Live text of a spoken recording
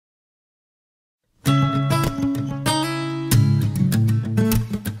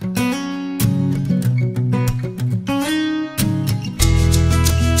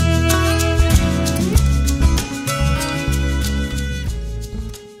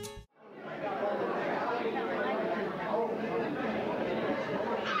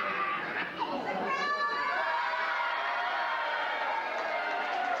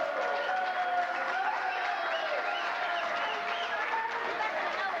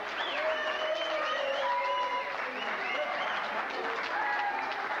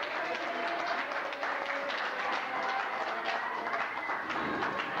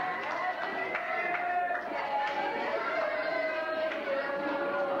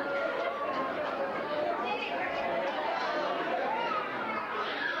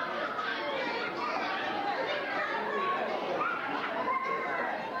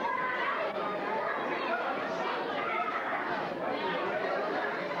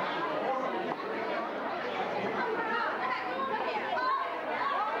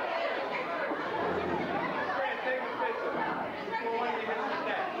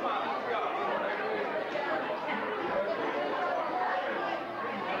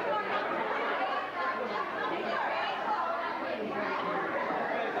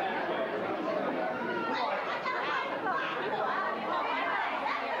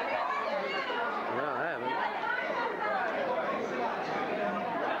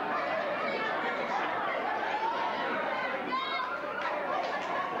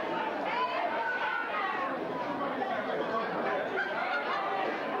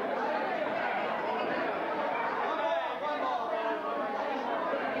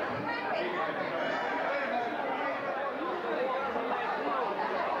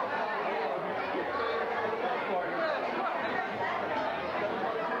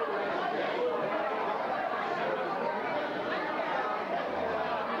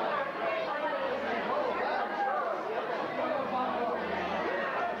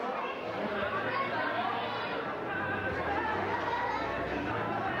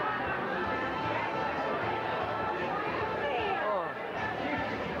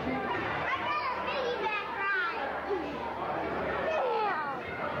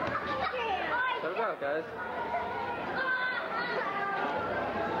guys.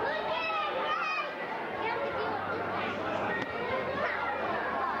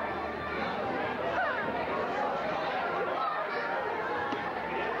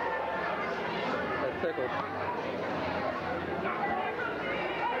 That tickled.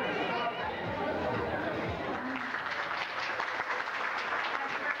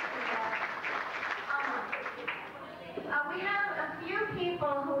 We have a few people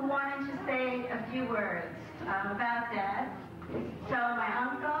who wanted to say a few words about Dad. So my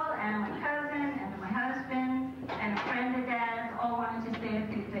uncle and my cousin and my husband and a friend of Dad's all wanted to say a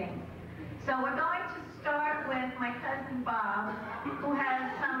few things. So we're going to start with my cousin Bob, who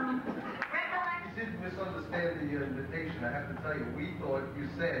has some recollections. You did misunderstand the invitation. I have to tell you, we thought you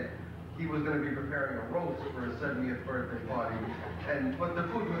said he was going to be preparing a roast for his 70th birthday party, but the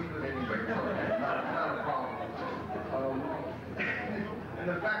food was good anyway, so not a problem. And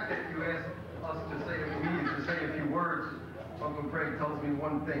the fact that you asked us to say a few words, Uncle Craig tells me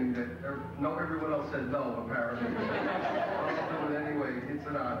one thing, that everyone else said no, apparently. I'll do it anyway. It's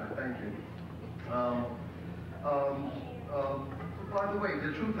an honor. Thank you. By the way,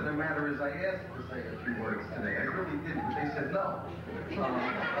 the truth of the matter is I asked to say a few words today. I really did, but they said no.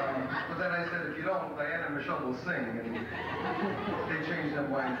 But then I said, if you don't, Diana and Michelle will sing, and they changed their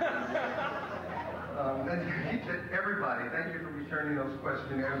mind. And everybody, thank you for returning those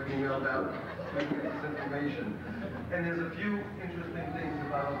questionnaires we mailed out to get this information. And there's a few interesting things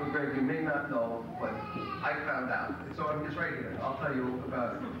about Uncle Greg you may not know, but I found out. So it's right here. I'll tell you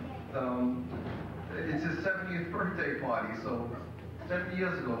about it. It's his 70th birthday party, so 70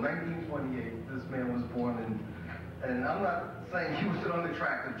 years ago, 1928, this man was born, and I'm not saying he was an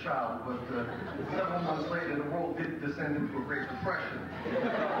unattractive child, but several months later, the world did descend into a Great Depression.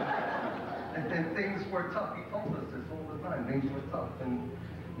 And things were tough. He told us this all the time. Things were tough. And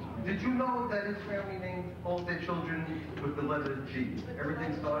did you know that his family named all their children with the letter G?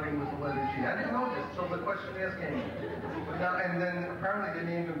 Everything starting with the letter G. I didn't know this until the questionnaires came. And then apparently they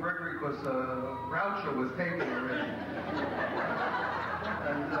named him Gregory because Groucho was taken already.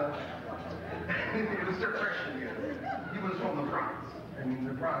 And it was Depression years. He was from the Bronx. And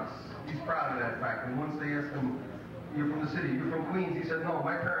the Bronx, he's proud of that fact. And once they asked him, "You're from the city, you're from Queens," he said, "No,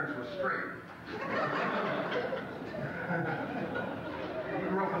 my parents were straight." He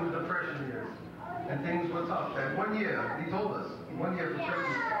grew up in the Depression years, and things were tough. And one year, he told us, one year for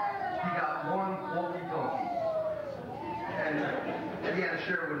Christmas, he got one walkie-talkie. And he had to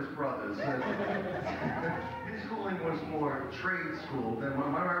share it with his brothers. His schooling was more trade school than,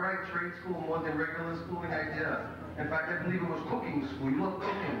 am I right, trade school more than regular schooling? Yeah. In fact, I believe it was cooking school. You love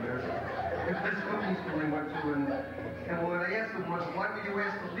cooking. This cooking school he went to, and when I asked him, why were you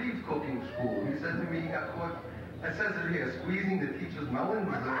asked to leave cooking school? He said to me, he got caught, it says it here, squeezing the teacher's melons.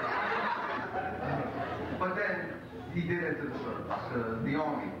 But then he did enter the service, the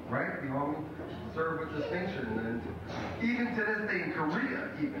Army, right? The Army served with distinction. And even to this day in Korea,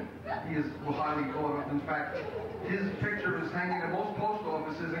 he is highly caught up. In fact, his picture is hanging in most post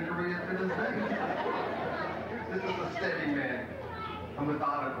offices in Korea to this day. This is a steady man, a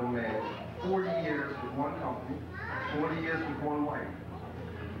methodical man. 40 years with one company, 40 years with one wife.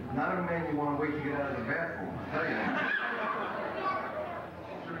 Not a man you want to wait to get out of the bathroom, I'll tell you.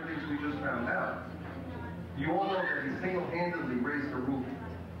 Certain things we just found out. You all know that he single-handedly raised the roof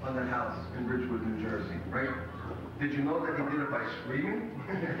on the house in Ridgewood, New Jersey, right? Did you know that he did it by screaming?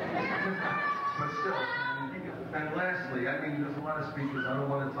 But still, and lastly, I mean, there's a lot of speeches, I don't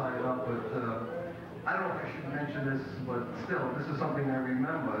want to tie it up, but I don't know if I should mention this, but still, this is something I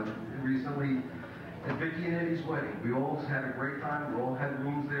remember. Recently, at Vicky and Eddie's wedding, we all had a great time. We all had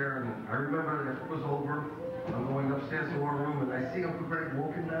rooms there, and I remember that it was over. I'm going upstairs to our room, and I see Uncle Greg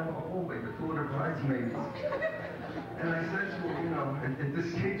walking down the hallway with two of the bridesmaids. And I said to him, you know, at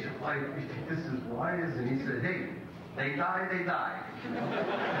this stage of life, you think this is wise? And he said, hey, they die, they die.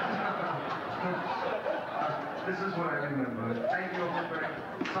 This is what I remember. Thank you, Uncle Greg.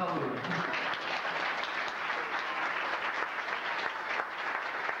 Salute.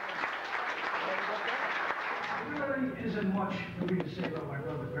 Isn't much for me to say about my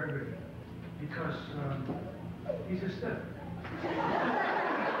brother Gregory, because he's a step.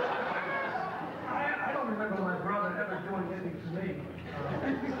 I don't remember my brother ever doing anything to me.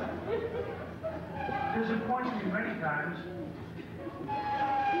 Disappointed me many times,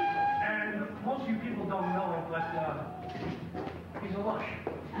 and most of you people don't know it, but he's a lush.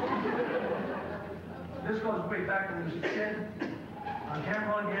 This goes way back when he was a kid on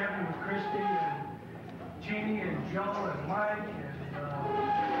Hemlock Avenue with Christy and Jeannie and Joe and Mike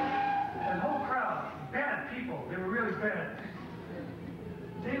and the whole crowd. Bad people. They were really bad.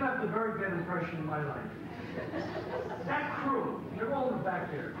 They left left a very bad impression in my life. That crew, they're all in the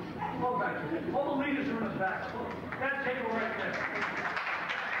back there. All back there. All the leaders are in the back. That table right there.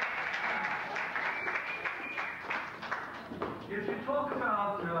 If you talk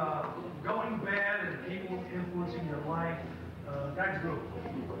about going bad and people influencing your life, that group,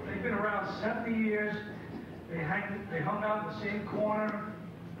 they've been around 70 years. They hung out in the same corner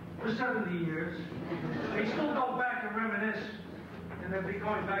for 70 years. They still go back and reminisce, and they'll be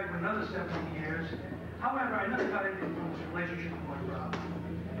going back for another 70 years. However, I never got into this relationship with my brother.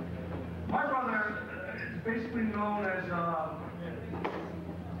 My brother is basically known as,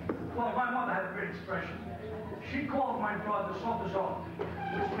 well, my mother had a great expression. She called my brother soft as oak,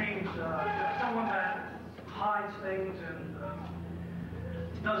 which means someone that hides things and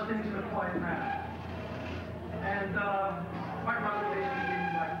does things in a quiet manner. And my brother basically gave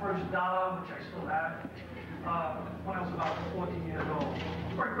me my first dollar, which I still have, when I was about 14 years old.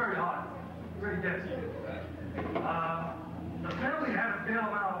 Worked very hard, very dense. The family had to bail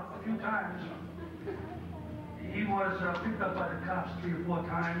him out a few times. He was picked up by the cops 3 or 4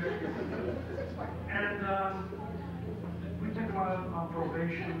 times. And we took him on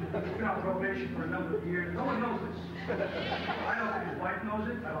probation. He's been on probation for a number of years. No one knows this. I don't think his wife knows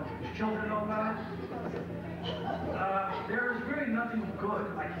it. I don't think his children know about it. There is really nothing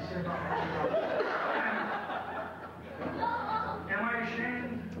good, like he said, about my brother. Am I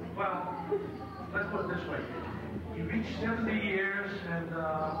ashamed? Well, let's put it this way. He reached 70 years, and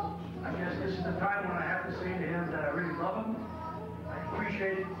I guess this is the time when I have to say to him that I really love him. I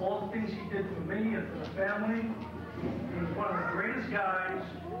appreciate all the things he did for me and for the family. He's one of the greatest guys.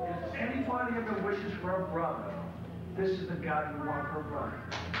 If anybody ever wishes for a brother, this is the guy you want for a brother.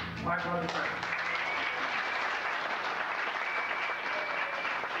 My brother Greg.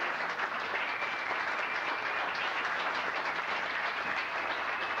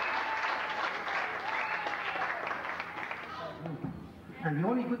 And the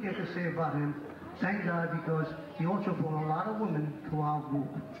only good thing to say about him, thank God, because he also brought a lot of women to our group.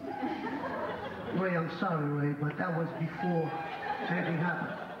 Ray, I'm sorry, Ray, but that was before anything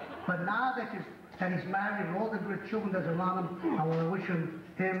happened. But now that he's married and all the great children that's around him, I want to wish him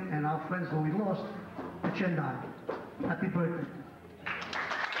and our friends who we lost a Chendai. Happy birthday.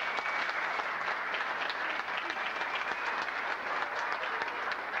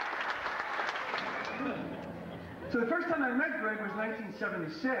 So the first time I met Greg was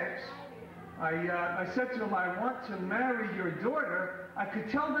 1976. I said to him, I want to marry your daughter. I could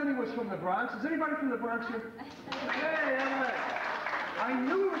tell then he was from the Bronx. Is anybody from the Bronx here? Hey, LA. I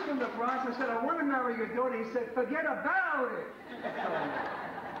knew he was from the Bronx. I said, I want to marry your daughter. He said, forget about it.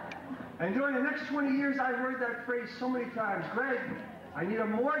 And during the next 20 years, I heard that phrase so many times. Greg, I need a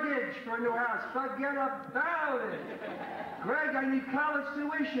mortgage for a new house. Forget about it. Greg, I need college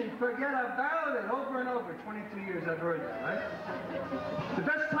tuition. Forget about it. Over and over. 22 years I've heard that, right? The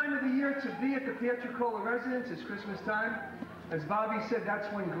best time of the year to be at the Pietrocola residence is Christmas time. As Bobby said, that's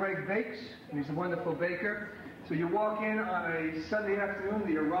when Greg bakes, and he's a wonderful baker. So you walk in on a Sunday afternoon,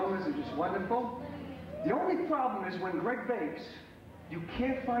 the aromas are just wonderful. The only problem is when Greg bakes, you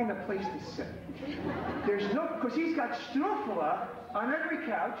can't find a place to sit. There's no, because he's got strufela on every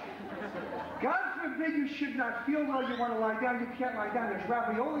couch. God forbid you should not feel well, you want to lie down, you can't lie down. There's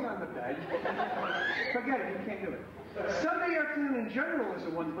ravioli on the bed. Forget it, you can't do it. Sunday afternoon in general is a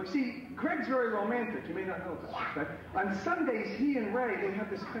wonderful. See, Greg's very romantic. You may not know this, but on Sundays, he and Ray, they have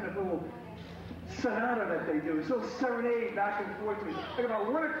this kind of little sonata that they do. It's a little serenade back and forth. Like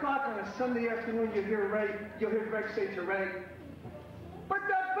about 1 o'clock on a Sunday afternoon, you'll hear Greg say to Ray, "Put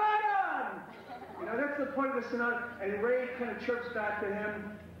the butt on!" You know, that's the point of the sonata. And Ray kind of chirps back to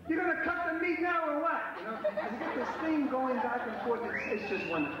him, "You're going to cut the meat now or what?" You know, you get this thing going back and forth. It's just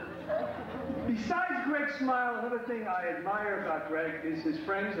wonderful. Besides Greg's smile, another thing I admire about Greg is his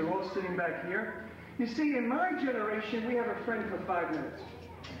friends. They're all sitting back here. You see, in my generation, we have a friend for 5 minutes.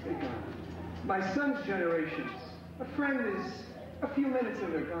 My son's generations, a friend is a few minutes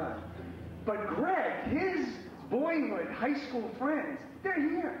and they're gone. But Greg, his boyhood, high school friends, they're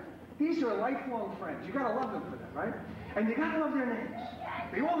here. These are lifelong friends. You gotta love them for that, right? And you gotta love their names.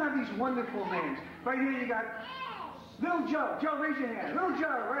 They all have these wonderful names. Right here you got Little Joe. Joe, raise your hand. Little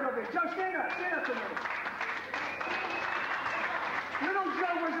Joe, right over there. Joe, stand up. Stand up a minute. Little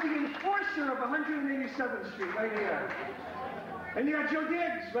Joe was the enforcer of 187th Street, right here. And you got Joe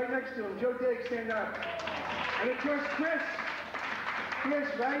Diggs right next to him. Joe Diggs, stand up. And of course, Chris,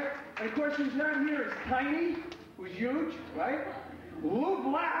 right? And of course, who's not here is Tiny, who's huge, right? Lou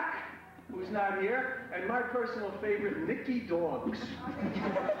Black, who's not here, and my personal favorite, Nicky Dogs.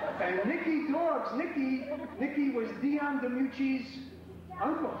 And Nicky Dogs, Nicky was Dion DiMucci's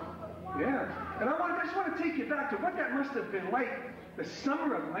Uncle. Yeah. And I just want to take you back to what that must have been like the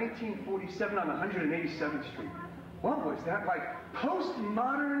summer of 1947 on 187th Street. What was that like?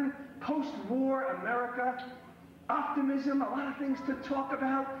 Postmodern, post-war America, optimism, a lot of things to talk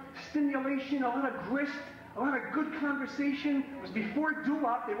about, stimulation, a lot of grist, a lot of good conversation. It was before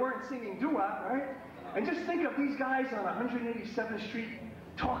doo-wop. They weren't singing doo-wop, right? And just think of these guys on 187th Street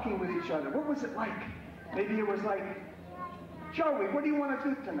talking with each other. What was it like? Maybe it was like, Joey, what do you want to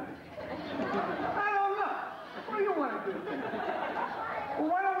do tonight? I don't know. What do you want to do tonight? Well,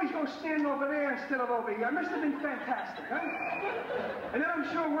 why don't we go stand over there instead of over here? It must have been fantastic, huh? And then I'm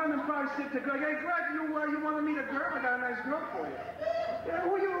sure one of them probably said to Greg, hey, Greg, you want to meet a girl? I got a nice girl for you. Yeah,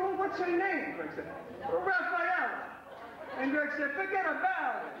 what's her name? Greg said, well, Raphael. And Greg said, forget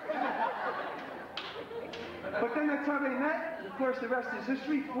about it. But then that's how they met. Of course, the rest is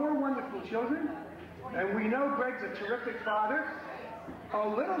history. 4 wonderful children. And we know Greg's a terrific father. A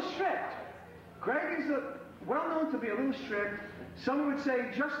little strict. Greg is well known to be a little strict. Some would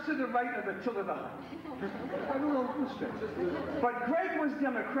say just to the right of the till of the high. A little strict. But Greg was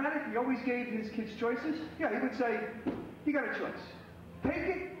democratic. He always gave his kids choices. Yeah, he would say, you got a choice. Take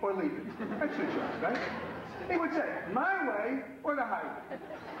it or leave it. That's your choice, right? He would say, my way or the highway.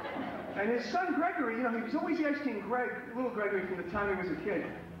 And his son Gregory, he was always asking little Gregory from the time he was a kid,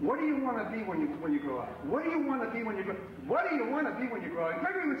 what do you want to be when you grow up? What do you want to be when you grow up? What do you want to be when you grow up? And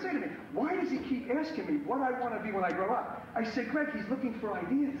Gregory would say to me, why does he keep asking me what I want to be when I grow up? I said, Greg, he's looking for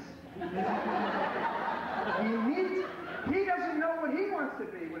ideas. He doesn't know what he wants to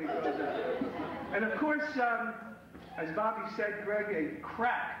be when he grows up. And of course, as Bobby said, Greg, a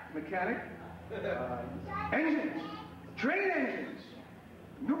crack mechanic. Engines, train engines.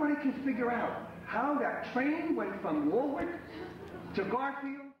 Nobody can figure out how that train went from Warwick to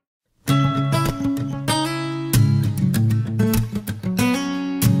Garfield.